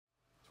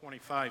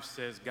25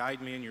 says,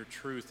 "Guide me in your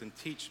truth and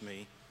teach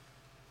me,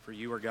 for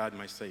you are God,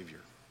 my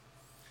Savior."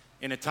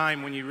 In a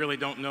time when you really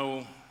don't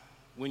know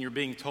when you're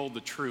being told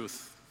the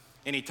truth,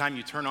 anytime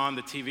you turn on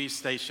the TV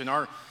station,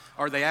 are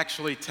they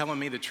actually telling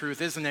me the truth?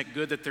 Isn't it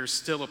good that there's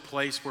still a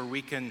place where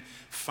we can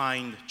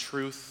find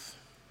truth,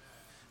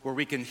 where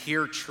we can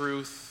hear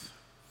truth?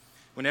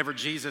 Whenever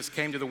Jesus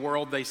came to the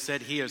world, they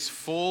said he is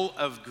full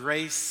of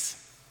grace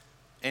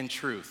and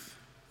truth.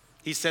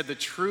 He said the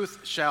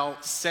truth shall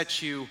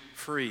set you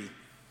free.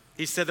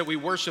 He said that we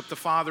worship the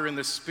Father in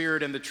the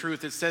Spirit and the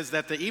truth. It says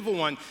that the evil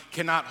one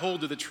cannot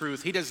hold to the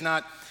truth. He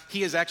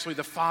is actually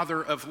the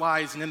father of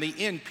lies. And in the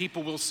end,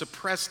 people will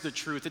suppress the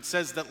truth. It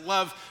says that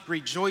love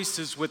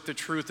rejoices with the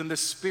truth, and the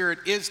Spirit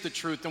is the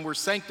truth, and we're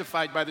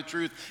sanctified by the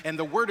truth, and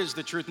the Word is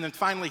the truth. And then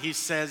finally,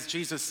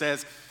 Jesus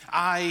says,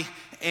 I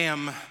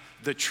am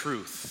the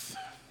truth.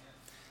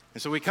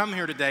 And so we come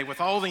here today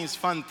with all these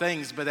fun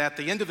things, but at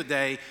the end of the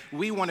day,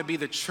 we want to be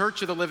the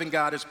church of the living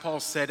God, as Paul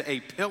said, a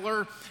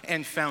pillar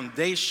and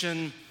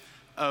foundation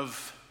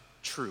of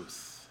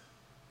truth.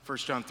 1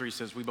 John 3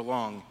 says we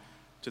belong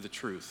to the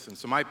truth. And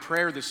so my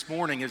prayer this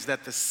morning is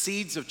that the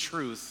seeds of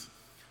truth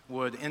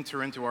would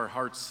enter into our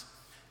hearts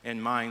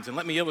and minds. And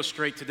let me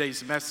illustrate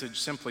today's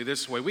message simply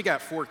this way. We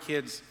got 4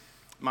 kids,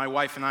 my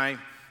wife and I.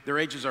 Their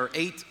ages are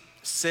 8,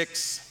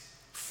 6,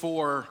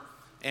 4,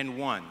 and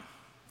 1.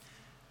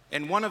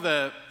 And one of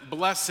the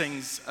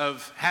blessings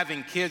of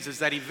having kids is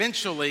that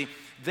eventually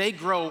they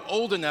grow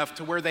old enough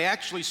to where they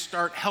actually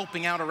start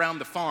helping out around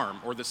the farm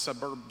or the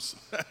suburbs,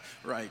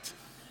 right?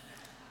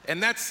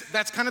 And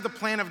that's kind of the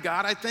plan of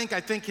God, I think.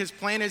 I think his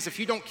plan is if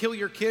you don't kill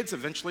your kids,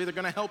 eventually they're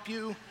gonna help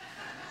you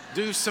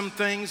do some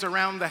things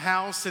around the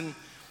house.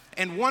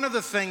 And one of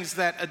the things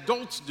that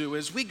adults do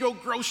is we go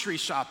grocery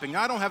shopping.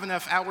 I don't have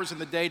enough hours in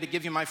the day to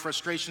give you my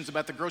frustrations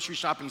about the grocery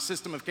shopping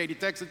system of Katy,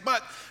 Texas,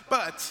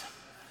 but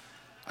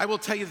I will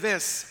tell you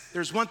this,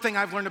 there's one thing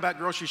I've learned about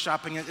grocery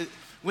shopping.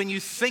 When you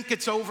think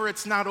it's over,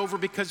 it's not over,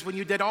 because when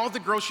you did all the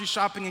grocery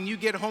shopping and you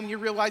get home, you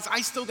realize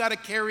I still got to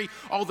carry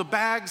all the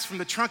bags from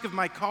the trunk of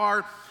my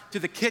car to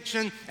the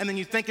kitchen, and then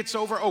you think it's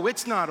over. Oh,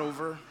 it's not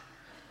over.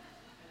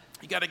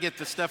 You got to get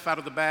the stuff out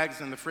of the bags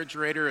in the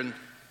refrigerator,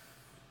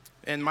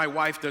 and my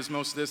wife does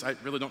most of this. I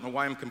really don't know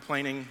why I'm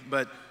complaining,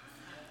 but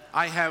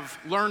I have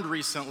learned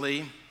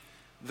recently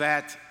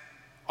that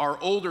our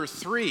older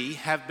 3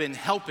 have been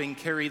helping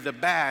carry the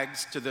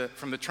bags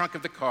from the trunk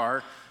of the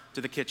car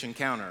to the kitchen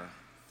counter.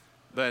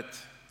 But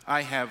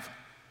I have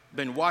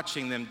been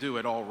watching them do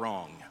it all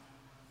wrong.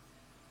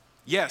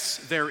 Yes,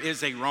 there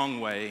is a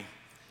wrong way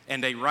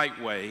and a right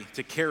way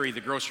to carry the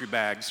grocery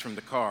bags from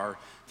the car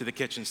to the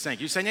kitchen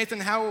sink. You say,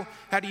 Nathan, how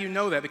do you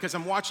know that? Because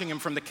I'm watching him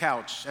from the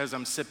couch as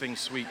I'm sipping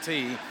sweet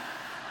tea,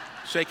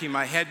 shaking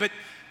my head.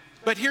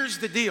 But here's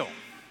the deal.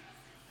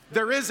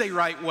 There is a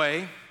right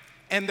way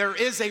and there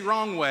is a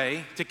wrong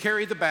way to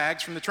carry the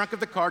bags from the trunk of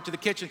the car to the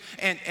kitchen.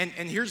 And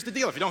here's the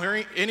deal. If you don't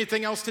hear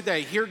anything else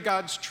today, hear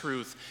God's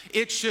truth.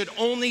 It should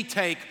only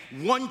take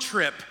one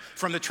trip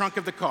from the trunk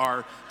of the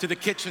car to the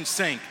kitchen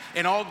sink.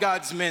 And all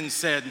God's men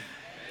said, amen.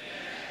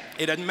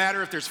 It doesn't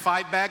matter if there's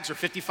 5 bags or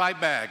 55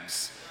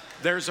 bags.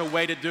 There's a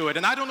way to do it.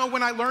 And I don't know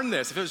when I learned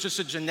this, if it was just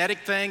a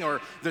genetic thing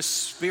or the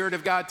Spirit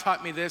of God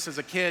taught me this as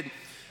a kid.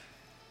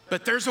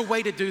 But there's a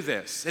way to do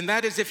this. And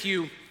that is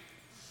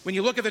when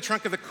you look at the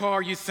trunk of the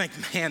car, you think,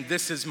 man,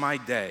 this is my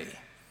day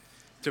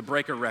to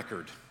break a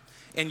record.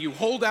 And you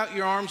hold out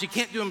your arms. You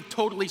can't do them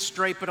totally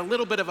straight, but a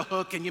little bit of a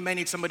hook, and you may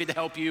need somebody to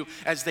help you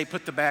as they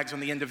put the bags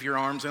on the end of your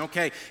arms. And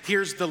okay,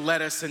 here's the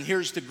lettuce, and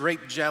here's the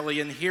grape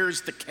jelly, and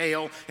here's the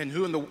kale, and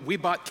we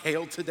bought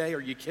kale today, are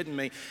you kidding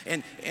me?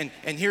 And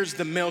here's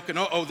the milk, and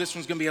this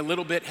one's gonna be a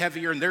little bit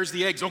heavier, and there's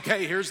the eggs.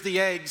 Okay, here's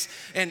the eggs,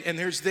 and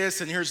there's this,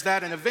 and here's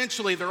that, and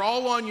eventually they're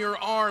all on your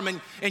arm,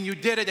 and you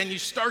did it, and you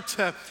start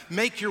to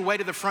make your way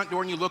to the front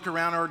door, and you look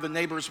around, or the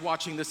neighbor's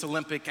watching this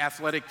Olympic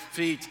athletic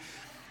feat.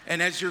 And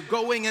as you're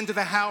going into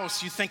the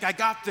house, you think, I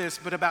got this,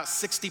 but about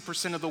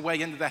 60% of the way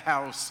into the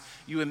house,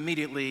 you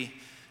immediately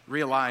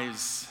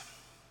realize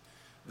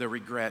the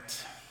regret,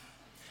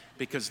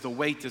 because the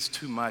weight is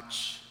too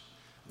much,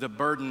 the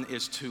burden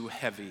is too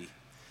heavy,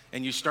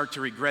 and you start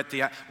to regret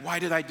why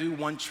did I do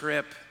one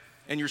trip?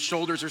 And your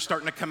shoulders are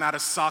starting to come out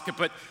of socket,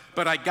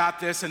 but I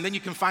got this. And then you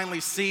can finally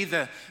see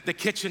the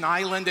kitchen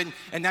island,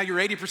 and now you're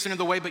 80% of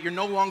the way, but you're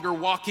no longer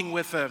walking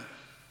with a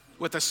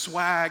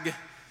swag.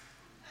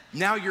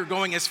 Now you're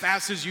going as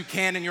fast as you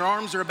can, and your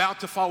arms are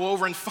about to fall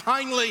over, and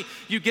finally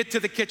you get to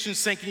the kitchen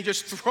sink and you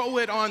just throw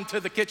it onto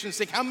the kitchen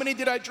sink. How many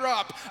did I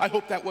drop? I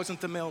hope that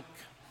wasn't the milk.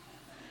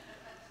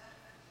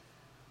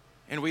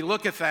 And we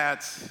look at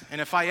that,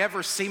 and if I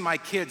ever see my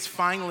kids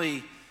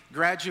finally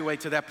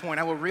graduate to that point,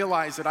 I will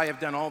realize that I have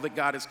done all that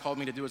God has called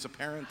me to do as a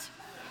parent.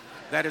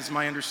 That is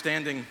my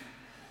understanding.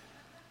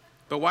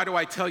 But why do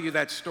I tell you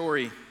that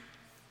story?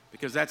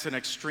 Because that's an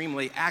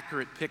extremely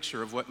accurate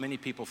picture of what many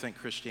people think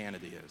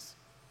Christianity is.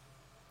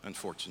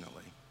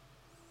 Unfortunately.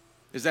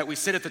 is that we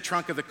sit at the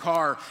trunk of the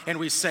car and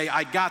we say,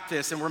 I got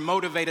this, and we're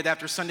motivated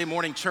after Sunday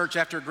morning church,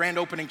 after a grand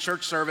opening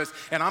church service,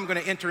 and I'm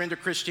going to enter into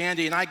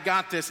Christianity, and I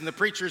got this, and the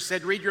preacher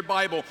said, read your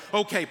Bible.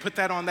 Okay, put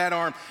that on that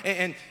arm,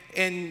 and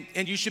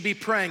you should be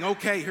praying.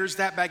 Okay, here's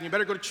that bag, and you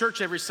better go to church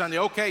every Sunday.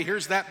 Okay,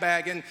 here's that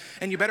bag,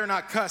 and you better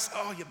not cuss.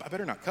 Oh, I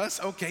better not cuss?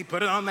 Okay,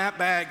 put it on that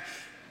bag.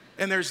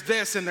 And there's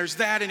this and there's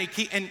that,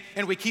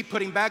 and we keep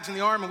putting bags in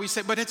the arm, and we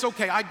say, but it's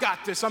okay, I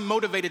got this, I'm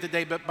motivated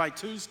today. But by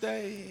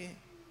Tuesday,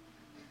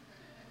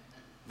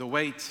 the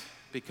weight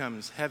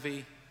becomes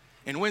heavy.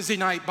 And Wednesday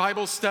night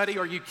Bible study,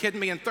 are you kidding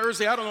me? And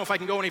Thursday, I don't know if I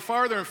can go any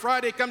farther. And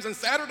Friday comes, and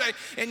Saturday,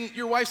 and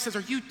your wife says,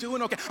 are you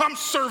doing okay? I'm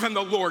serving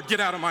the Lord, get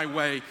out of my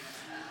way.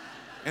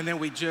 And then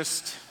we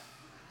just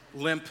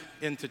limp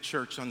into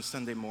church on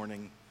Sunday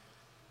morning,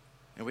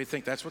 and we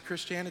think that's what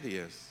Christianity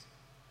is.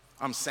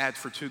 I'm sad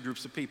for two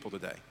groups of people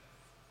today.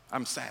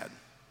 I'm sad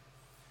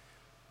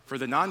for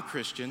the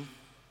non-Christian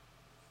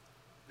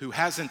who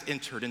hasn't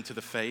entered into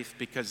the faith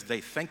because they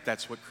think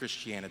that's what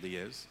Christianity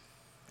is.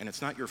 And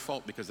it's not your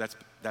fault, because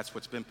that's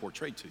what's been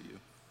portrayed to you.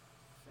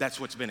 That's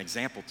what's been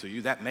exampled to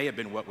you. That may have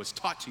been what was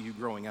taught to you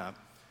growing up.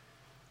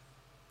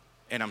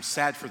 And I'm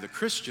sad for the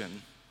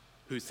Christian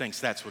who thinks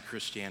that's what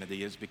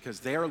Christianity is,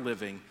 because they are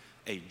living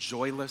a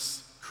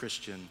joyless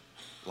Christian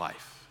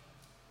life.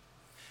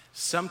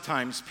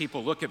 Sometimes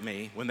people look at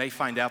me when they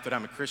find out that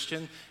I'm a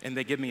Christian, and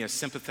they give me a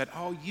sympathetic,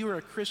 oh, you're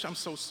a Christian, I'm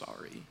so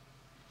sorry.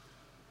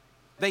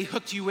 They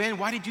hooked you in.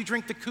 Why did you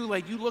drink the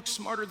Kool-Aid? You look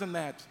smarter than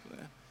that.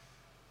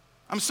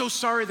 I'm so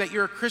sorry that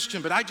you're a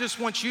Christian, but I just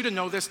want you to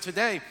know this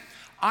today.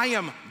 I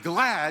am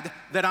glad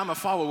that I'm a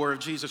follower of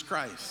Jesus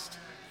Christ.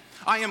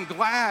 I am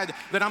glad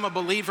that I'm a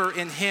believer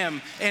in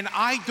him, and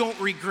I don't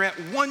regret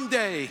one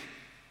day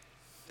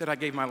that I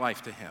gave my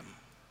life to him.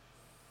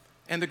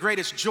 And the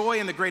greatest joy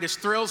and the greatest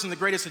thrills and the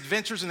greatest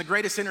adventures and the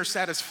greatest inner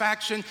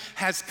satisfaction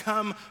has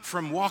come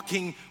from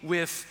walking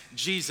with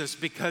Jesus,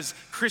 because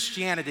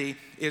Christianity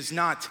is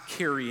not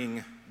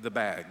carrying the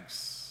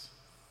bags.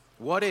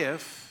 What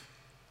if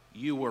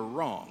you were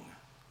wrong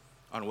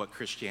on what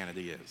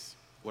Christianity is?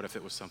 What if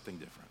it was something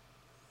different?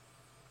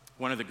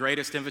 One of the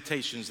greatest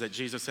invitations that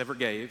Jesus ever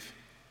gave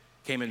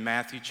came in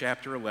Matthew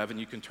chapter 11.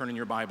 You can turn in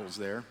your Bibles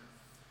there.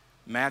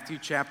 Matthew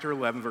chapter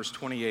 11, verse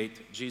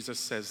 28, Jesus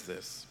says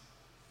this.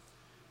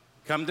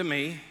 Come to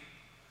me,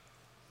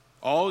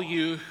 all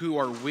you who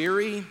are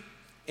weary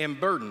and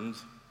burdened,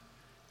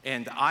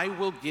 and I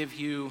will give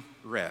you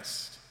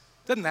rest.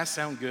 Doesn't that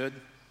sound good?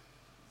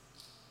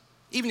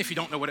 Even if you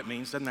don't know what it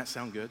means, doesn't that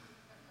sound good?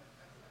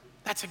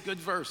 That's a good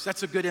verse.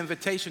 That's a good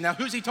invitation. Now,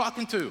 who's he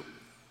talking to?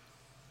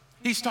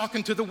 He's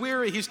talking to the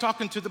weary. He's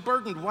talking to the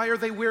burdened. Why are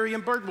they weary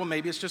and burdened? Well,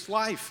 maybe it's just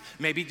life.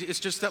 Maybe it's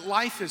just that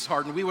life is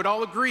hard. And we would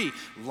all agree,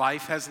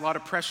 life has a lot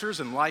of pressures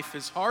and life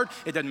is hard.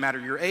 It doesn't matter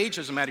your age,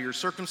 doesn't matter your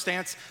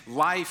circumstance.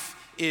 Life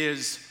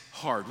is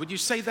hard. Would you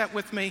say that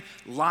with me?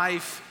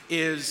 Life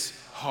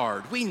is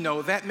hard. We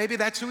know that. Maybe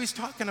that's who he's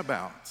talking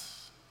about.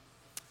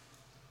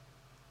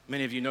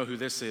 Many of you know who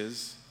this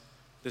is.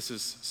 This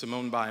is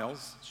Simone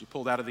Biles. She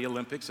pulled out of the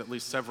Olympics, at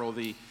least several of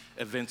the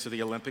events of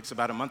the Olympics,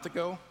 about a month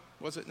ago,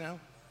 was it now?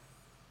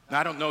 Now,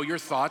 I don't know your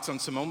thoughts on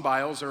Simone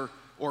Biles or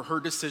her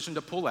decision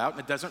to pull out, and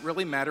it doesn't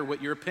really matter what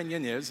your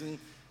opinion is, and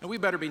we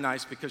better be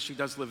nice because she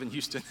does live in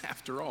Houston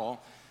after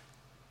all.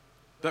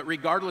 But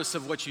regardless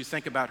of what you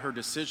think about her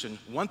decision,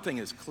 one thing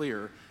is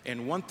clear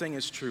and one thing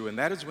is true, and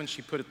that is when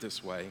she put it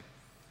this way: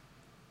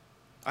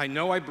 I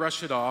know I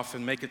brush it off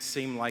and make it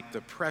seem like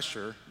the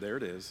pressure, there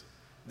it is,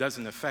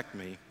 doesn't affect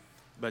me,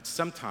 but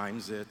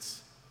sometimes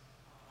it's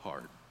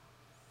hard.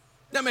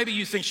 Now, maybe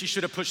you think she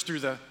should have pushed through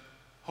the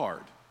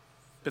hard.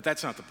 But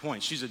that's not the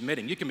point. She's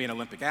admitting you can be an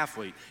Olympic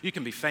athlete, you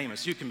can be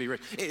famous, you can be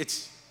rich.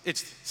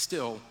 It's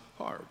still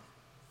hard.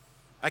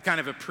 I kind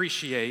of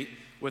appreciate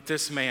what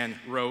this man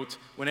wrote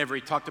whenever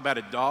he talked about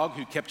a dog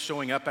who kept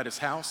showing up at his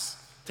house,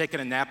 taking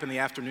a nap in the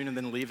afternoon and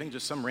then leaving,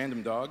 just some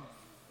random dog.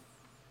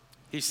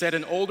 He said,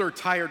 an older,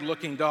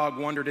 tired-looking dog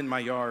wandered in my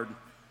yard.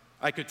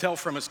 I could tell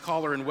from his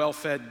collar and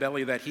well-fed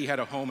belly that he had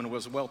a home and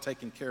was well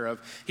taken care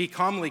of. He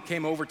calmly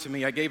came over to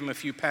me. I gave him a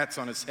few pats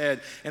on his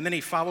head, and then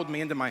he followed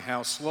me into my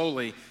house,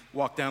 slowly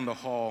walked down the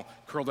hall,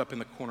 curled up in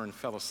the corner, and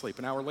fell asleep.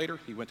 An hour later,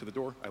 he went to the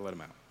door. I let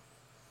him out.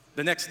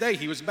 The next day,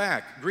 he was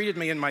back, greeted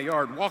me in my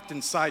yard, walked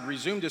inside,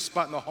 resumed his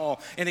spot in the hall,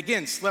 and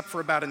again slept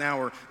for about an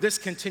hour. This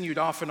continued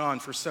off and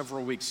on for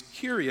several weeks.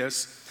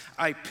 Curious,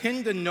 I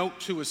pinned a note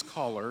to his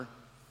collar,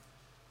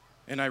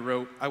 and I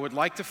wrote, I would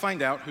like to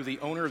find out who the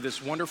owner of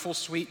this wonderful,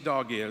 sweet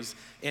dog is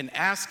and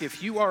ask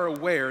if you are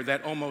aware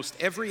that almost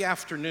every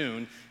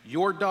afternoon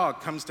your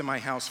dog comes to my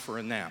house for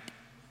a nap.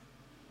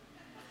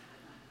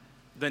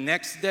 The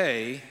next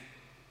day,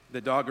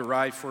 the dog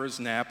arrived for his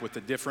nap with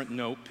a different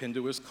note pinned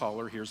to his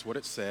collar. Here's what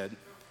it said.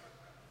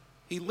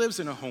 He lives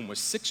in a home with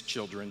 6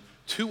 children,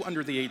 2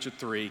 under the age of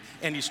 3,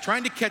 and he's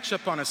trying to catch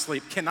up on his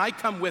sleep. Can I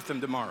come with him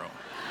tomorrow?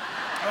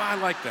 Oh, I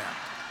like that.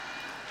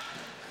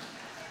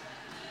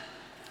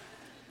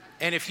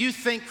 And if you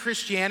think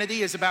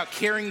Christianity is about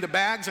carrying the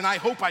bags, and I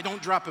hope I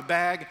don't drop a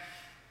bag,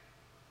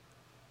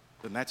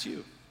 then that's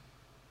you.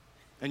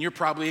 And you're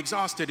probably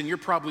exhausted, and you're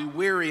probably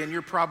weary, and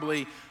you're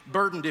probably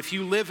burdened. If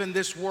you live in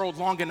this world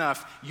long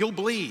enough, you'll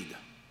bleed.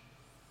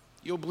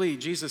 You'll bleed.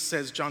 Jesus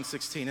says, John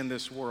 16, in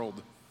this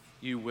world,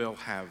 you will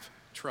have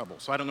trouble.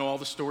 So I don't know all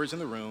the stories in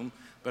the room,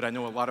 but I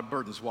know a lot of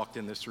burdens walked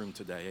in this room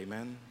today.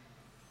 Amen?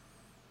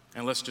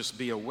 And let's just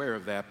be aware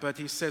of that. But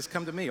he says,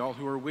 come to me, all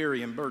who are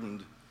weary and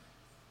burdened,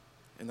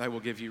 and I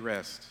will give you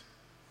rest.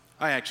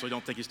 I actually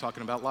don't think he's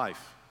talking about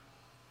life,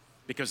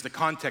 because the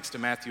context of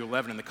Matthew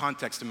 11 and the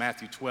context of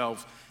Matthew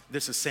 12,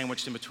 this is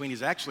sandwiched in between.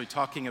 He's actually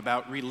talking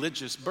about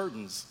religious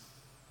burdens.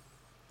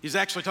 He's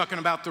actually talking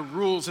about the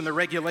rules and the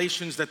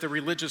regulations that the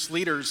religious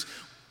leaders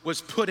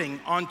was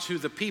putting onto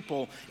the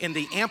people. In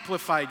the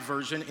Amplified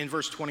Version, in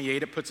verse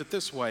 28, it puts it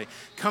this way: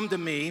 come to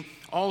me,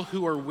 all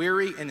who are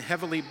weary and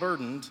heavily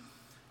burdened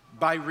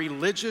by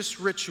religious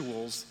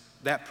rituals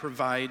that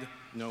provide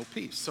no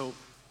peace. So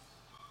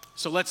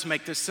let's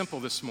make this simple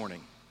this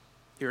morning.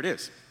 Here it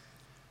is.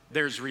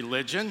 There's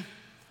religion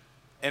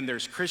and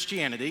there's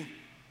Christianity,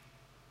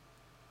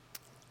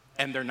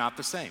 and they're not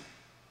the same.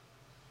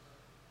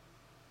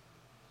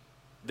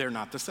 They're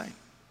not the same.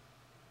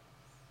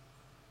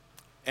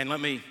 And let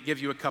me give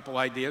you a couple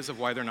ideas of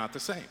why they're not the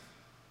same.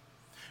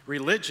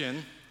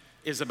 Religion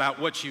is about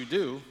what you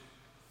do.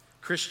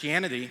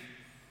 Christianity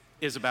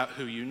is about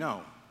who you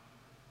know.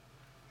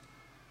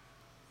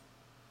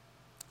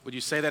 Would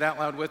you say that out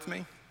loud with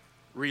me?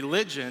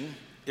 Religion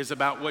is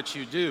about what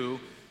you do.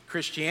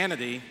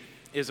 Christianity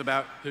is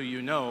about who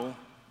you know.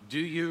 Do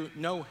you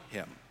know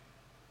him?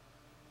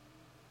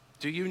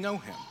 Do you know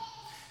him?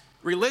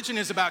 Religion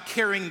is about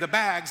carrying the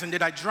bags and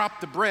did I drop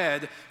the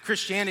bread?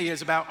 Christianity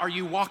is about, are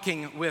you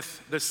walking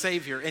with the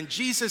Savior? And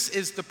Jesus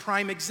is the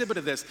prime exhibit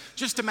of this.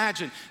 Just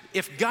imagine,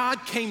 if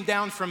God came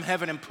down from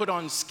heaven and put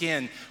on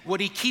skin, would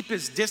he keep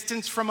his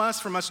distance from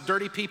us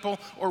dirty people,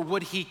 or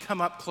would he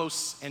come up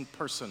close and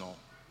personal?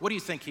 What do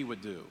you think he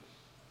would do?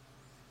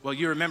 Well,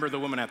 you remember the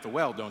woman at the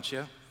well, don't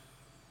you?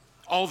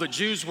 All the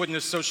Jews wouldn't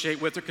associate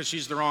with her because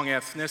she's the wrong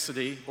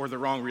ethnicity or the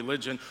wrong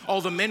religion.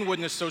 All the men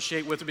wouldn't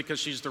associate with her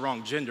because she's the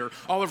wrong gender.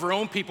 All of her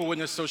own people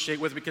wouldn't associate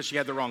with her because she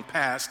had the wrong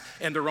past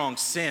and the wrong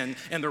sin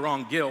and the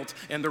wrong guilt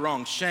and the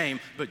wrong shame.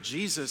 But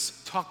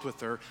Jesus talked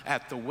with her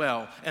at the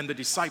well, and the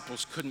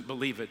disciples couldn't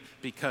believe it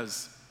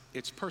because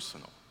it's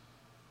personal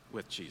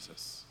with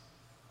Jesus.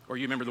 Or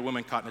you remember the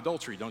woman caught in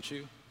adultery, don't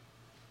you?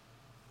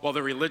 While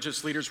the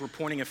religious leaders were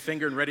pointing a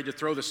finger and ready to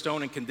throw the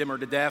stone and condemn her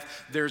to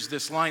death, there's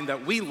this line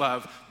that we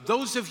love: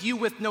 those of you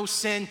with no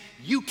sin,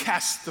 you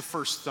cast the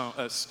first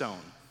stone.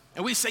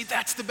 And we say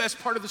that's the best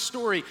part of the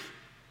story,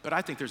 but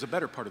I think there's a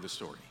better part of the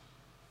story.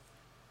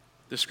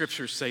 The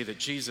scriptures say that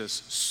Jesus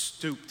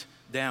stooped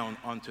down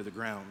onto the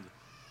ground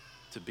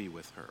to be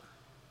with her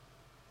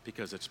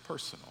because it's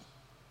personal.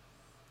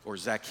 Or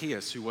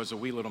Zacchaeus, who was a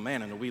wee little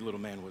man, and a wee little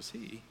man was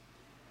he.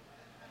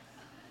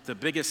 The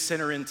biggest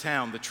sinner in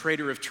town, the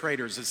traitor of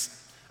traitors,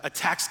 is a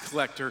tax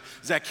collector.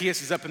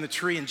 Zacchaeus is up in the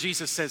tree, and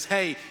Jesus says,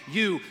 hey,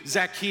 you,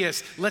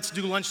 Zacchaeus, let's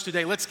do lunch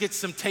today. Let's get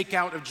some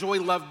takeout of Joy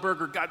Love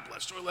Burger. God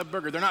bless Joy Love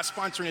Burger. They're not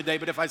sponsoring today,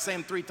 but if I say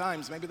them 3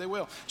 times, maybe they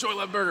will. Joy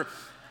Love Burger.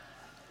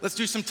 Let's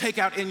do some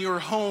takeout in your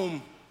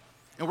home,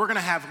 and we're going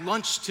to have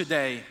lunch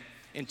today.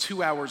 And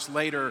 2 hours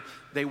later,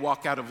 they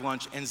walk out of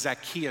lunch, and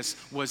Zacchaeus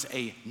was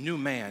a new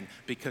man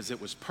because it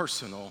was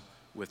personal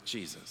with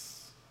Jesus.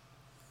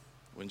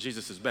 When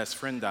Jesus' best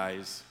friend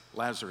dies,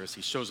 Lazarus,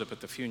 he shows up at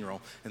the funeral,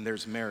 and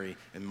there's Mary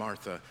and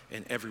Martha,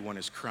 and everyone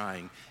is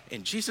crying.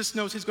 And Jesus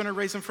knows he's going to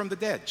raise him from the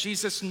dead.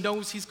 Jesus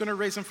knows he's going to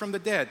raise him from the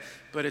dead.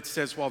 But it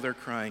says while they're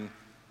crying,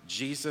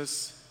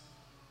 Jesus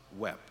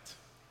wept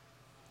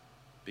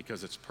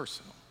because it's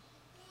personal.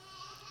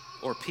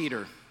 Or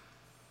Peter,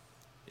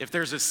 if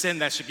there's a sin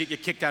that should get you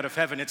kicked out of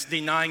heaven, it's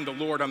denying the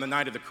Lord on the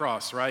night of the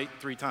cross, right?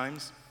 3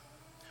 times.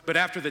 But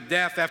after the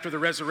death, after the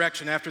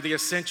resurrection, after the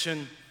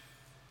ascension,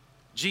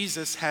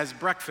 Jesus has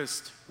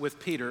breakfast with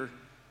Peter,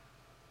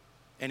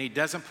 and he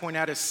doesn't point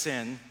out his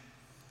sin.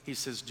 He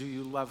says, do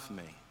you love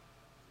me?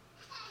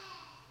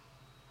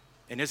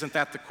 And isn't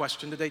that the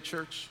question today,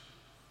 church?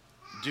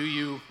 Do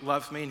you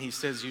love me? And he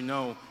says, you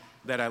know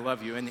that I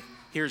love you. And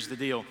here's the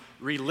deal.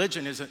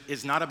 Religion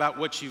is not about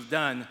what you've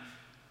done.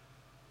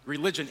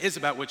 Religion is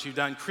about what you've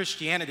done.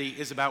 Christianity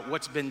is about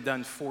what's been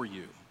done for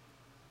you.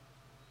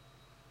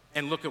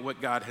 And look at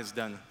what God has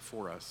done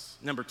for us.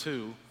 Number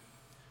 2,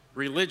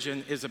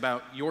 religion is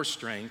about your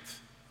strength.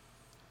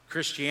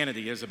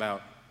 Christianity is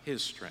about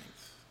his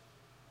strength.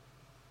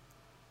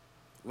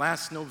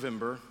 Last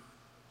November,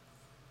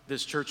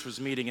 this church was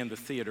meeting in the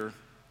theater,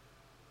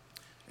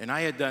 and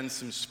I had done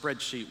some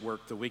spreadsheet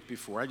work the week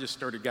before. I just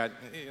started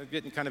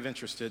getting kind of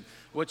interested.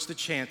 What's the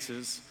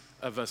chances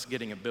of us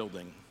getting a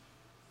building?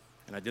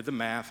 And I did the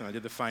math, and I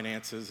did the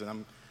finances, and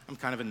I'm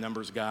kind of a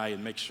numbers guy,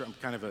 and make sure I'm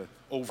kind of an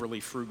overly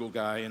frugal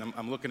guy, and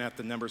I'm looking at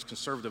the numbers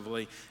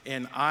conservatively.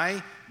 And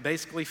I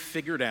basically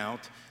figured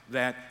out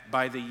that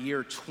by the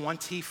year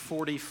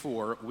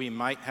 2044, we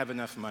might have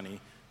enough money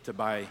to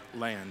buy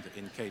land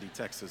in Katy,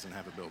 Texas, and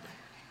have a building.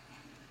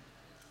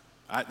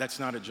 That's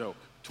not a joke.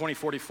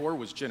 2044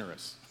 was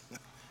generous.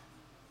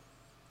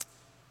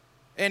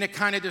 And it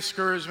kind of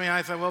discouraged me.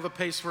 I thought, well, the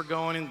pace we're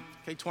going in,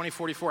 okay,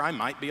 2044, I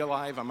might be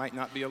alive, I might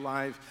not be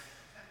alive.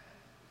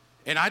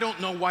 And I don't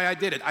know why I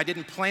did it. I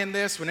didn't plan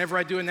this. Whenever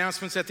I do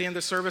announcements at the end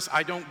of service,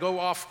 I don't go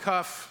off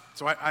cuff.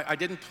 So I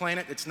didn't plan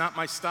it. It's not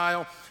my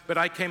style. But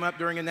I came up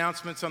during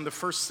announcements on the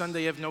first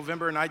Sunday of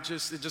November, and it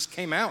just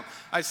came out.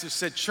 I just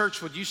said,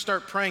 church, would you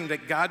start praying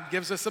that God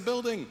gives us a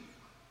building?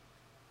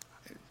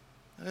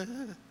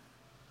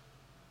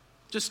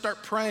 Just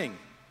start praying.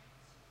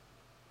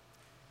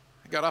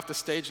 I got off the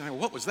stage and I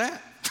went, what was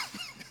that?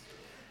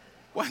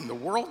 What in the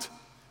world?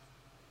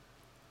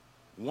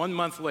 1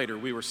 month later,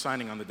 we were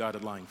signing on the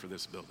dotted line for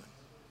this building.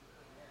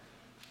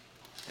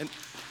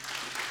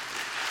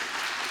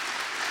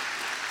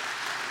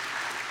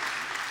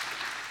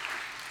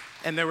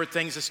 And there were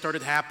things that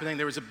started happening.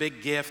 There was a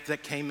big gift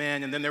that came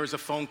in, and then there was a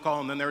phone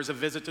call, and then there was a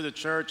visit to the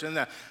church, and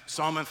the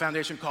Solomon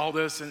Foundation called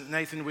us, and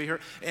Nathan, we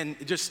heard, and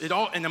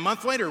and a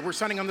month later, we're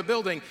signing on the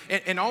building,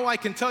 and all I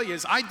can tell you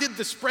is I did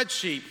the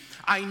spreadsheet.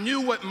 I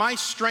knew what my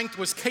strength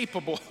was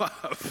capable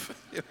of.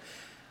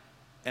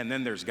 And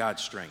then there's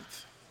God's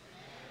strength.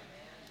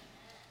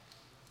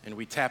 And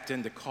we tapped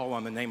in to call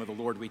on the name of the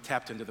Lord. We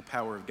tapped into the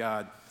power of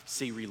God.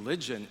 See,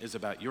 religion is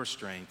about your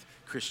strength.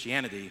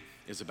 Christianity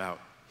is about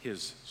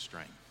His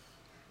strength.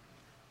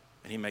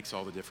 And He makes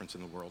all the difference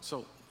in the world.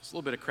 So it's a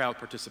little bit of crowd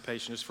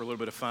participation just for a little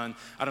bit of fun.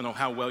 I don't know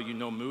how well you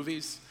know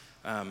movies.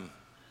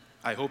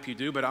 I hope you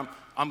do, but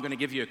I'm going to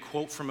give you a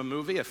quote from a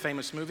movie, a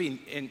famous movie,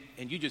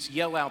 and you just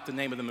yell out the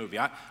name of the movie.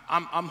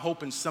 I'm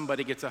hoping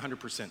somebody gets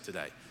 100%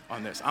 today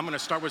on this. I'm going to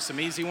start with some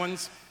easy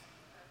ones.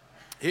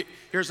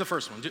 Here's the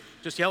first one.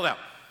 Just yell out.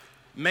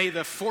 May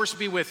the force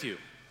be with you.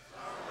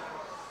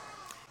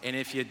 And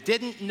if you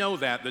didn't know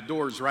that, the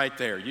door's right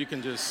there. You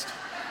can just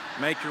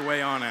make your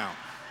way on out.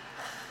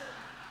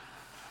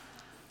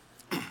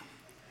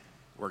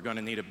 We're going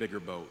to need a bigger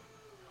boat.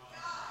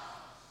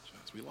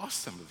 We lost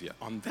some of you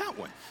on that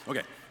one.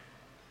 Okay.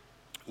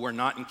 We're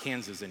not in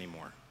Kansas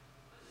anymore.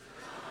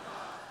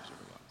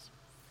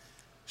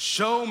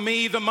 Show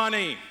me the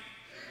money.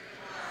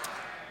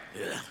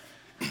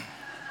 Yeah.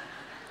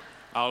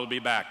 I'll be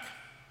back.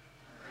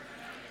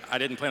 I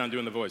didn't plan on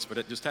doing the voice, but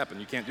it just happened.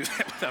 You can't do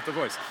that without the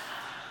voice.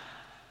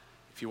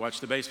 If you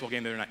watch the baseball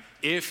game the other night,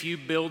 if you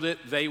build it,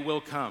 they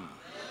will come.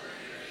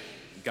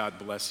 God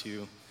bless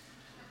you.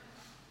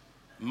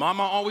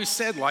 Mama always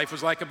said life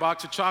was like a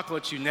box of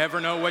chocolates. You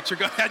never know what you're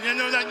going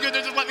to,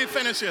 just let me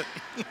finish it.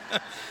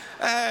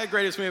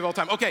 Greatest movie of all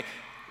time. Okay,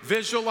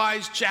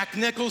 visualize Jack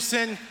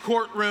Nicholson,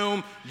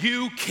 courtroom.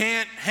 You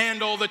can't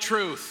handle the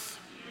truth.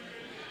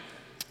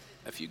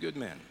 A Few Good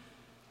Men.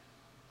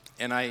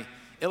 And I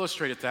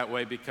illustrate it that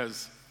way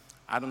because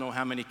I don't know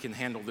how many can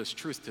handle this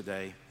truth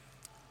today,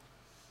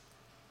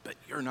 but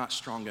you're not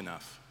strong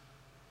enough.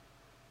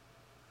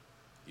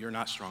 You're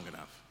not strong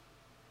enough.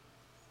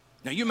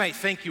 Now, you may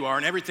think you are,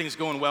 and everything's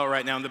going well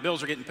right now, and the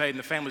bills are getting paid, and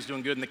the family's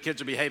doing good, and the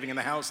kids are behaving in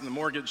the house, and the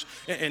mortgage,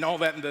 and all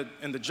that,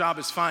 and the job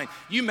is fine.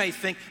 You may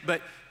think,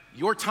 but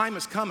your time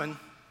is coming.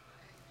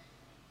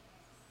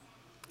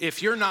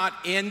 If you're not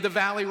in the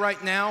valley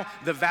right now,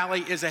 the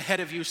valley is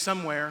ahead of you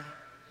somewhere.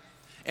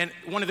 And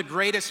one of the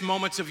greatest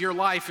moments of your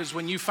life is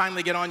when you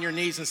finally get on your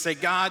knees and say,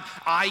 God,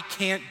 I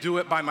can't do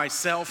it by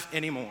myself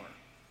anymore.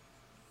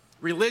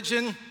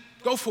 Religion,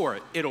 go for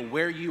it. It'll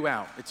wear you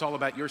out. It's all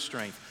about your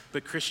strength.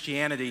 But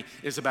Christianity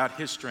is about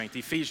His strength.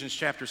 Ephesians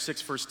chapter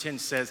 6, verse 10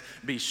 says,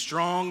 be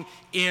strong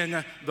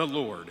in the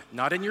Lord,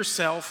 not in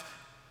yourself,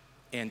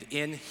 and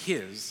in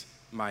His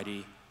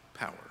mighty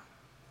power.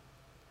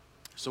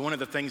 So one of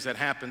the things that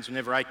happens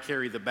whenever I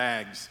carry the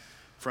bags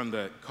from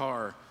the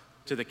car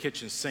to the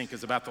kitchen sink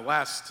is about the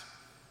last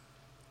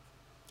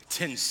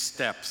 10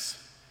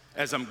 steps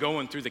as I'm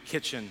going through the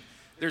kitchen.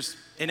 There's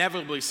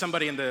inevitably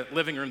somebody in the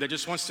living room that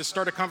just wants to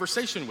start a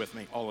conversation with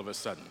me all of a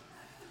sudden.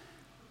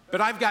 But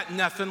I've got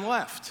nothing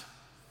left.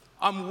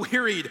 I'm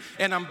wearied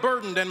and I'm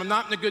burdened and I'm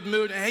not in a good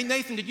mood. Hey,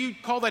 Nathan, did you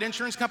call that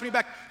insurance company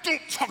back?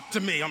 Don't talk to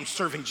me. I'm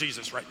serving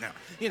Jesus right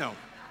now.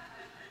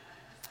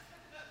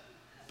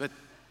 But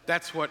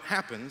that's what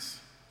happens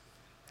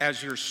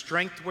as your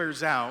strength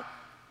wears out,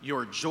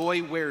 your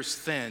joy wears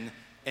thin,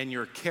 and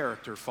your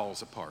character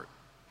falls apart.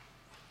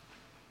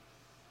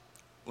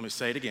 Let me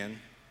say it again.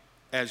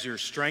 As your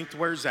strength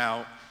wears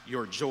out,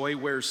 your joy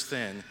wears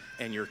thin,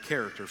 and your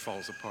character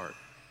falls apart.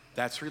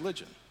 That's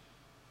religion.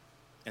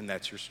 And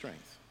that's your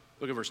strength.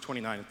 Look at verse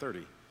 29 and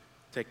 30.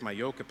 Take my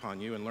yoke upon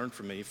you and learn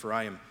from me, for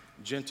I am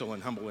gentle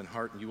and humble in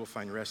heart, and you will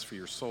find rest for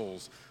your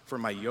souls. For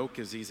my yoke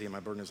is easy and my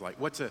burden is light.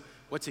 What's a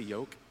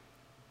yoke?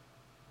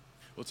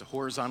 Well, it's a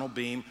horizontal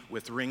beam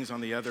with rings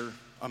on the other,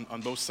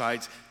 on both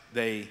sides.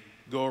 They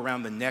go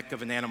around the neck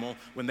of an animal.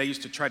 When they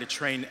used to try to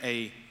train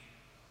a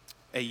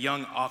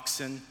young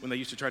oxen, when they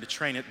used to try to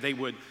train it, they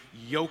would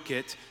yoke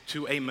it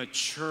to a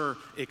mature,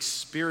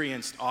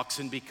 experienced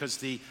oxen because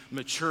the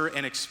mature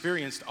and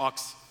experienced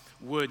ox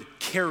would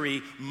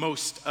carry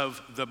most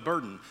of the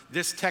burden.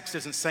 This text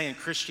isn't saying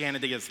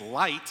Christianity is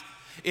light.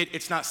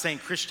 It's not saying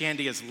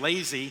Christianity is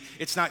lazy.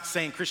 It's not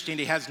saying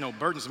Christianity has no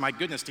burdens. My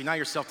goodness, deny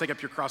yourself, take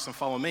up your cross and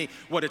follow me.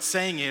 What it's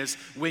saying is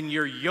when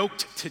you're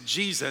yoked to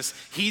Jesus,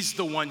 he's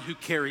the one who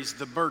carries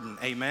the burden.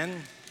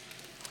 Amen?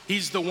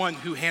 He's the one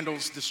who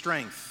handles the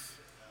strength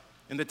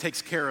and that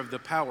takes care of the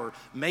power.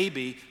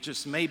 Maybe,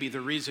 just maybe,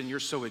 the reason you're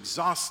so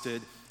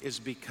exhausted is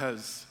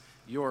because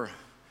you're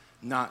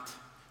not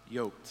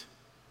yoked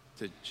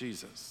to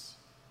Jesus.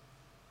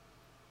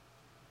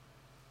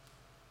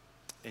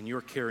 And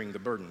you're carrying the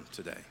burden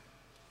today.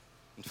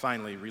 And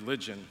finally,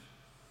 religion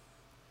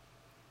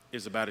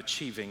is about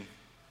achieving.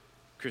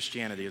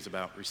 Christianity is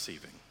about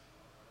receiving.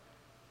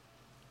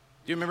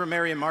 Do you remember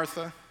Mary and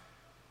Martha?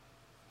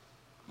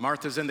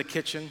 Martha's in the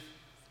kitchen,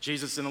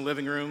 Jesus in the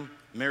living room,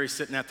 Mary's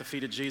sitting at the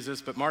feet of Jesus,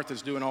 but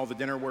Martha's doing all the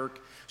dinner work.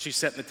 She's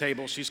setting the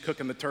table, she's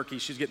cooking the turkey,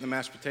 she's getting the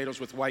mashed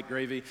potatoes with white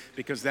gravy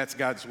because that's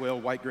God's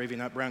will, white gravy,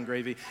 not brown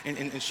gravy,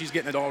 and she's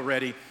getting it all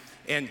ready.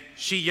 And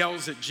she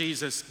yells at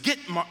Jesus,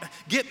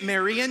 get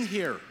Mary in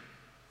here.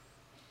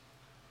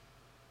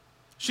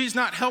 She's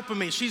not helping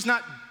me, she's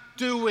not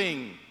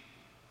doing.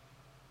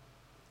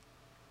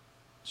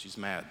 She's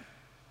mad.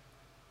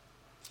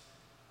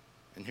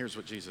 And here's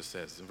what Jesus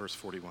says in verse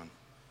 41.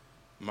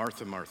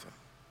 Martha, Martha.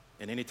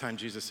 And anytime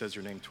Jesus says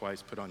your name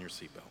twice, put on your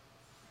seatbelt.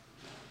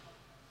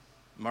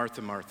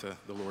 Martha, Martha,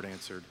 the Lord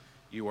answered,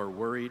 you are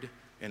worried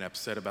and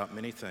upset about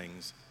many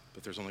things,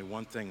 but there's only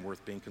one thing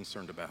worth being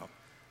concerned about.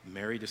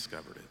 Mary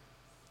discovered it,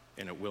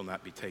 and it will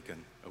not be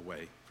taken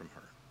away from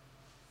her.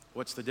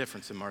 What's the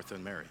difference in Martha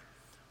and Mary?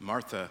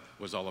 Martha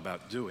was all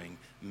about doing.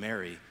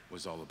 Mary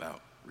was all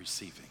about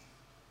receiving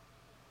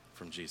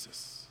from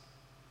Jesus.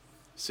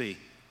 See,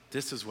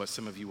 this is what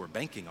some of you were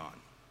banking on.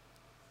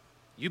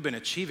 You've been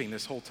achieving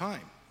this whole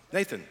time.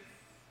 Nathan,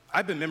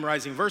 I've been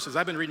memorizing verses.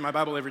 I've been reading my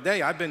Bible every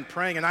day. I've been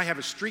praying, and I have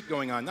a streak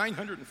going on,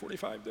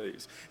 945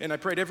 days. And I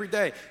prayed every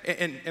day,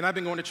 and I've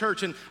been going to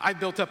church, and I've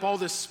built up all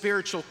this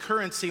spiritual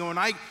currency. When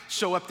I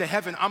show up to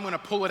heaven, I'm going to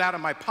pull it out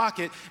of my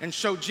pocket and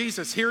show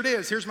Jesus, here it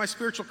is. Here's my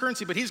spiritual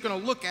currency. But he's going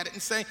to look at it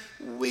and say,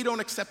 we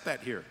don't accept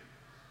that here.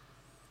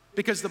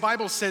 Because the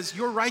Bible says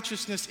your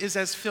righteousness is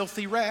as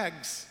filthy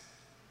rags.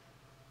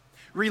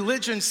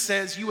 Religion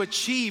says you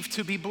achieve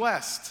to be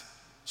blessed.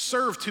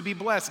 Serve to be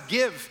blessed,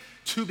 give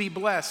to be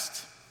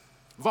blessed,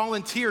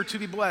 volunteer to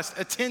be blessed,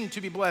 attend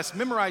to be blessed,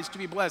 memorize to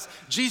be blessed.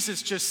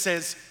 Jesus just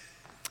says,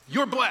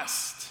 you're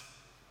blessed.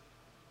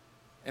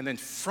 And then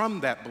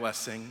from that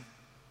blessing,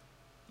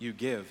 you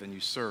give and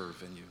you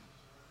serve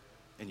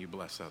and you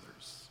bless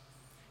others.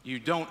 You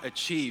don't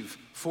achieve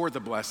for the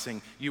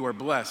blessing, you are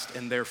blessed,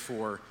 and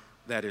therefore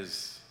that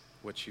is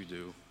what you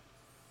do.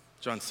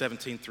 John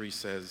 17:3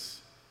 says,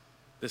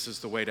 this is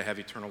the way to have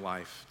eternal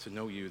life, to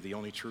know you, the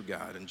only true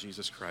God, and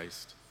Jesus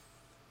Christ,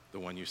 the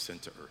one you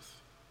sent to earth.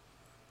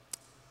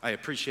 I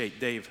appreciate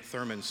Dave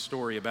Thurman's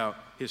story about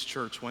his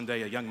church. One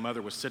day, a young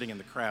mother was sitting in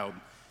the crowd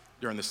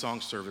during the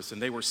song service,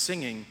 and they were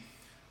singing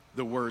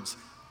the words,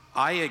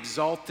 I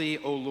exalt thee,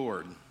 O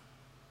Lord.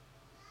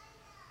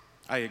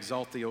 I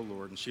exalt thee, O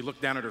Lord. And she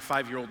looked down at her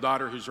 5-year-old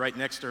daughter who's right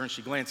next to her, and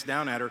she glanced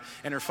down at her,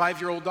 and her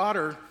 5-year-old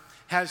daughter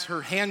has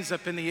her hands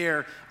up in the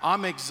air.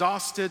 I'm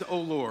exhausted, O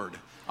Lord.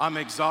 I'm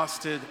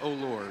exhausted, O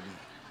Lord.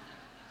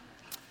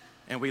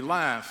 And we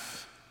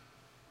laugh,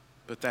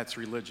 but that's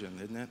religion,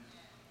 isn't it?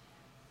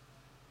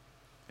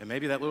 And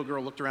maybe that little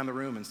girl looked around the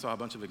room and saw a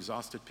bunch of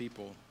exhausted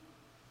people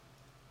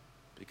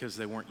because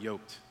they weren't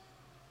yoked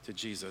to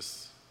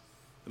Jesus.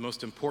 The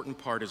most important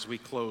part as we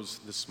close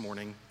this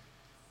morning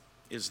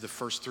is the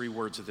first 3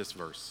 words of this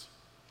verse.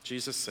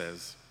 Jesus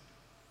says,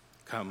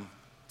 come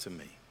to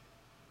me.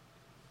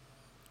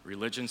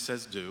 Religion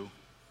says do,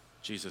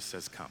 Jesus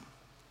says come.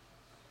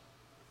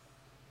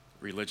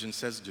 Religion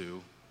says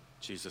do,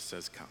 Jesus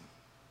says come.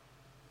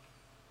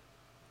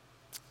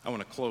 I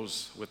want to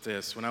close with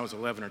this. When I was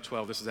 11 or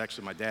 12, this is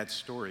actually my dad's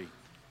story.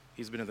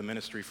 He's been in the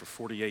ministry for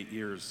 48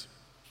 years.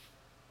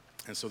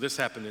 And so this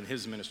happened in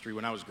his ministry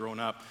when I was growing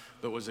up,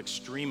 but was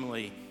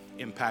extremely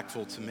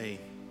impactful to me.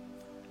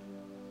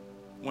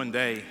 One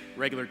day,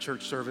 regular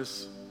church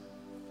service,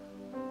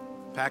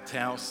 packed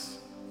house,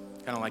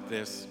 kind of like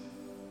this.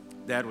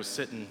 Dad was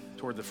sitting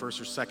toward the first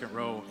or second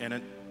row, and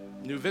a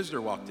new visitor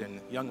walked in,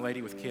 a young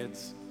lady with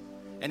kids.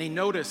 And he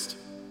noticed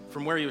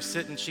from where he was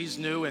sitting, she's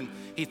new, and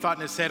he thought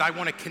in his head, I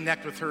want to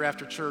connect with her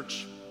after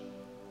church.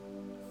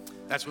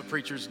 That's what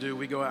preachers do.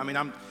 We go,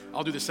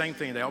 I'll do the same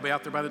thing today. I'll be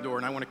out there by the door,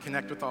 and I want to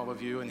connect with all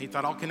of you. And he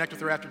thought, I'll connect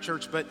with her after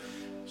church, but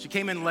she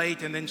came in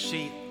late, and then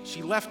she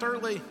left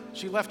early.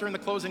 She left her in the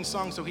closing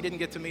song, so he didn't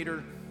get to meet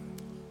her.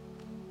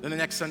 Then the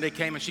next Sunday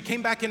came, and she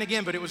came back in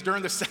again, but it was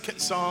during the second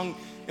song,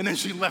 and then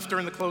she left her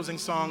in the closing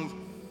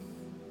song.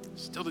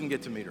 Still didn't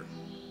get to meet her.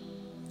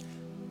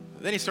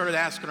 Then he started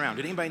asking around,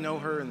 did anybody know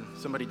her? And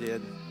somebody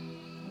did.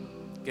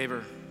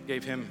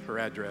 Gave him her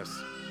address.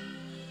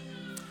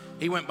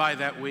 He went by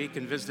that week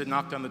and visited,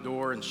 knocked on the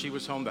door, and she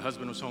was home, the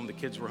husband was home, the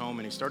kids were home,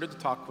 and he started to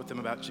talk with them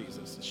about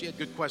Jesus. And she had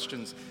good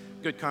questions,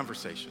 good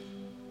conversation.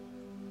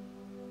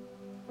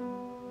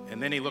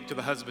 And then he looked to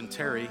the husband,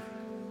 Terry,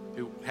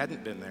 who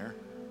hadn't been there,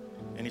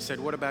 And he said,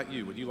 what about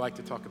you? Would you like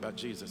to talk about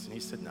Jesus? And he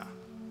said, no,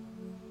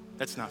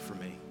 that's not for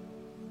me.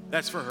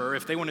 That's for her.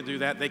 If they want to do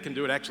that, they can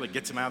do it. Actually, it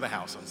gets them out of the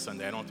house on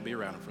Sunday. I don't have to be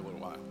around them for a little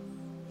while.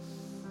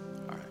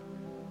 All right.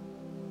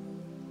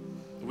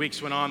 The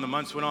weeks went on, the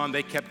months went on.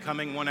 They kept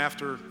coming one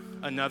after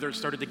another,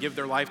 started to give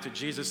their life to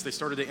Jesus. They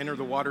started to enter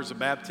the waters of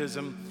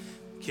baptism.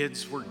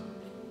 Kids were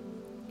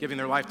giving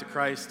their life to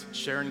Christ.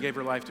 Sharon gave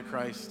her life to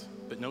Christ,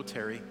 but no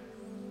Terry.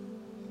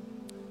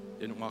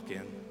 Didn't walk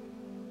in.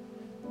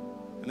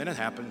 And then it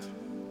happened.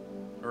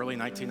 Early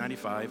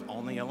 1995,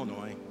 Olney,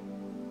 Illinois.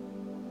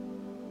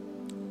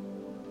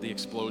 The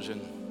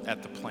explosion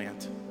at the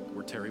plant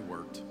where Terry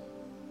worked.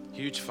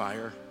 Huge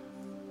fire.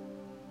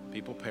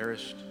 People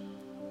perished.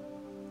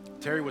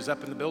 Terry was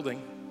up in the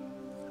building,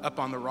 up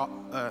on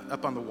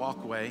the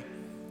walkway,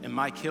 and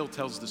Mike Hill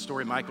tells the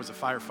story. Mike was a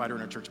firefighter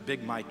in our church,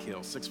 big Mike Hill,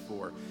 6'4".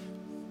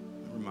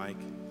 Remember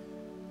Mike?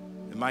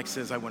 And Mike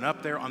says, I went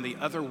up there on the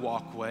other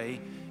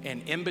walkway,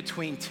 and in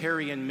between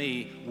Terry and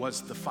me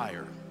was the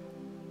fire.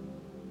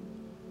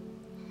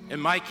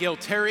 And Mike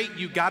yelled, Terry,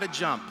 you gotta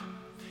jump.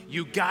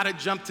 You gotta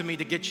jump to me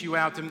to get you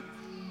out. And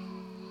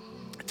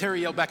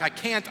Terry yelled back, I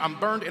can't, I'm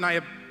burned, and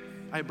I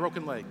have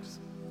broken legs.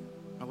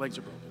 My legs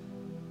are broken.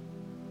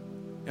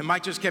 And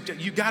Mike just kept,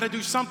 you gotta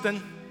do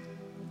something.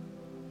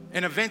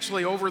 And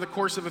eventually, over the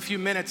course of a few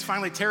minutes,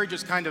 finally Terry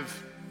just kind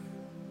of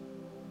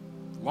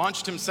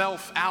launched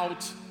himself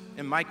out,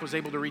 and Mike was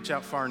able to reach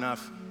out far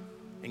enough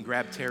and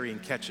grab Terry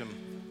and catch him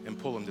and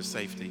pull him to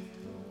safety.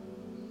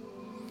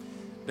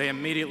 They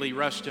immediately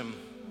rushed him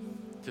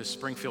to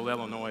Springfield,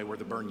 Illinois, where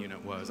the burn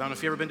unit was. I don't know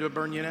if you've ever been to a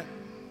burn unit.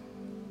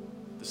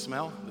 The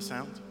smell, the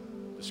sound,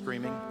 the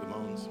screaming, the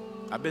moans.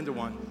 I've been to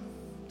one,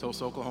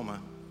 Tulsa, Oklahoma.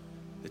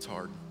 It's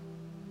hard.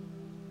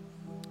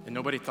 And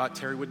nobody thought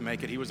Terry would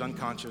make it. He was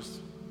unconscious.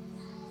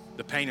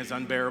 The pain is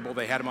unbearable.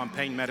 They had him on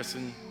pain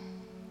medicine.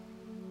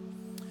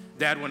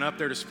 Dad went up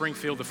there to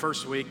Springfield the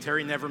first week.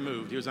 Terry never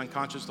moved. He was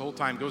unconscious the whole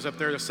time. Goes up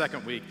there the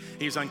second week.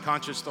 He's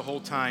unconscious the whole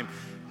time.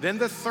 Then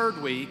the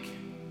third week,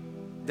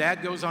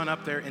 Dad goes on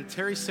up there, and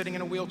Terry's sitting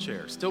in a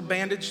wheelchair, still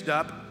bandaged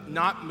up,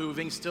 not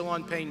moving, still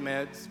on pain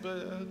meds, but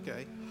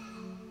okay.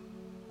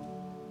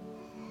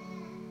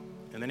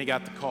 And then he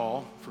got the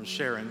call from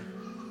Sharon.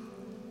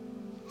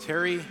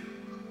 Terry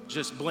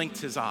just blinked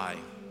his eye.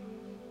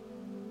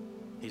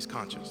 He's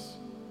conscious.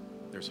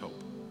 There's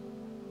hope.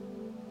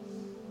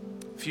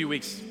 A few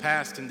weeks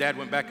passed, and Dad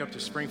went back up to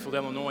Springfield,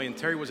 Illinois, and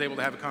Terry was able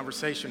to have a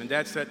conversation. And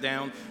Dad sat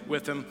down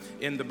with him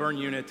in the burn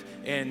unit,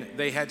 and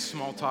they had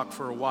small talk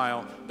for a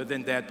while, but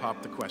then Dad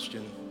popped the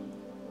question,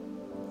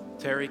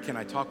 Terry, can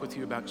I talk with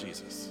you about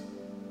Jesus?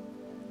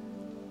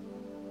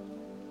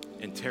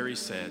 And Terry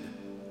said,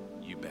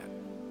 you bet.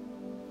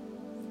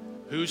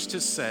 Who's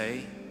to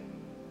say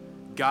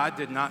God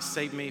did not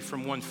save me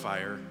from one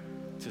fire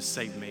to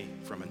save me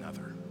from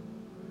another?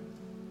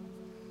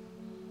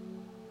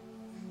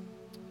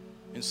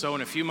 And so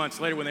in a few months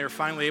later, when they were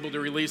finally able to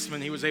release him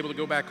and he was able to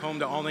go back home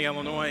to Olney,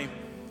 Illinois,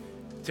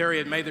 Terry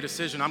had made the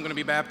decision, I'm gonna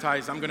be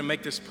baptized, I'm gonna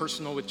make this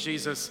personal with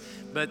Jesus.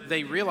 But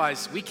they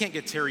realized we can't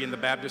get Terry in the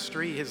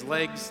baptistry. His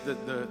legs,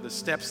 the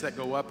steps that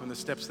go up and the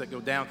steps that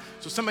go down.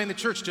 So somebody in the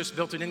church just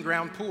built an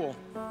in-ground pool.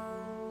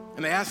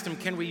 And they asked him,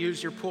 can we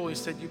use your pool? He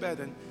said, you bet.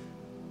 And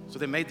so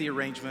they made the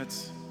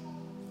arrangements.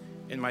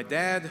 And my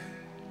dad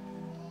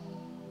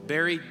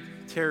buried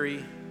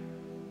Terry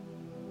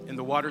in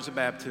the waters of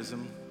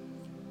baptism,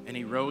 and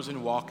he rose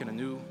and walked in a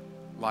new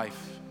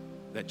life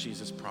that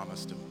Jesus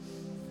promised him.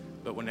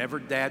 But whenever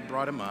Dad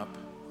brought him up,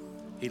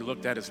 he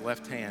looked at his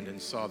left hand and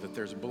saw that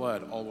there's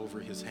blood all over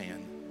his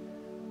hand.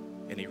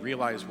 And he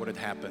realized what had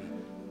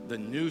happened. The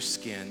new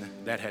skin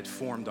that had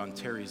formed on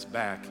Terry's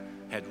back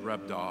had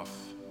rubbed off.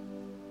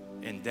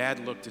 And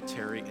Dad looked at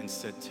Terry and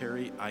said,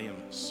 Terry, I am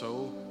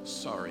so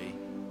sorry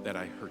that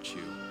I hurt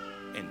you.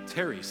 And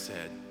Terry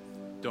said,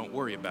 don't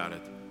worry about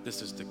it.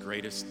 This is the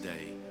greatest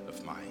day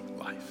of my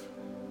life.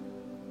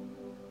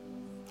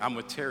 I'm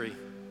with Terry.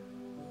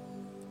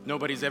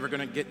 Nobody's ever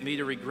gonna get me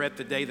to regret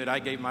the day that I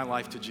gave my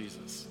life to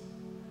Jesus.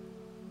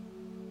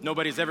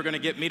 Nobody's ever gonna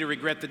get me to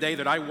regret the day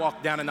that I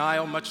walked down an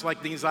aisle, much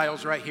like these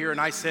aisles right here,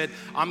 and I said,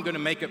 I'm gonna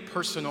make it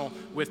personal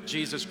with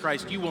Jesus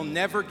Christ. You will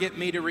never get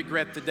me to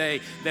regret the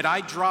day that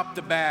I dropped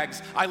the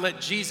bags, I let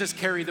Jesus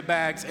carry the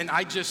bags, and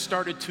I just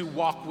started to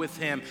walk with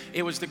him.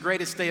 It was the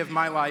greatest day of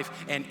my life,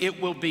 and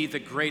it will be the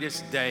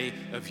greatest day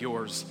of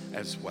yours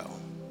as well.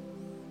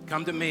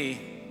 Come to me,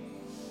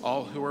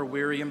 all who are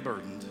weary and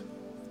burdened,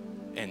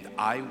 and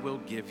I will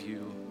give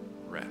you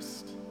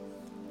rest.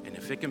 And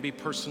if it can be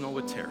personal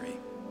with Terry,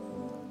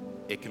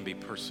 it can be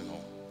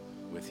personal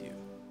with you.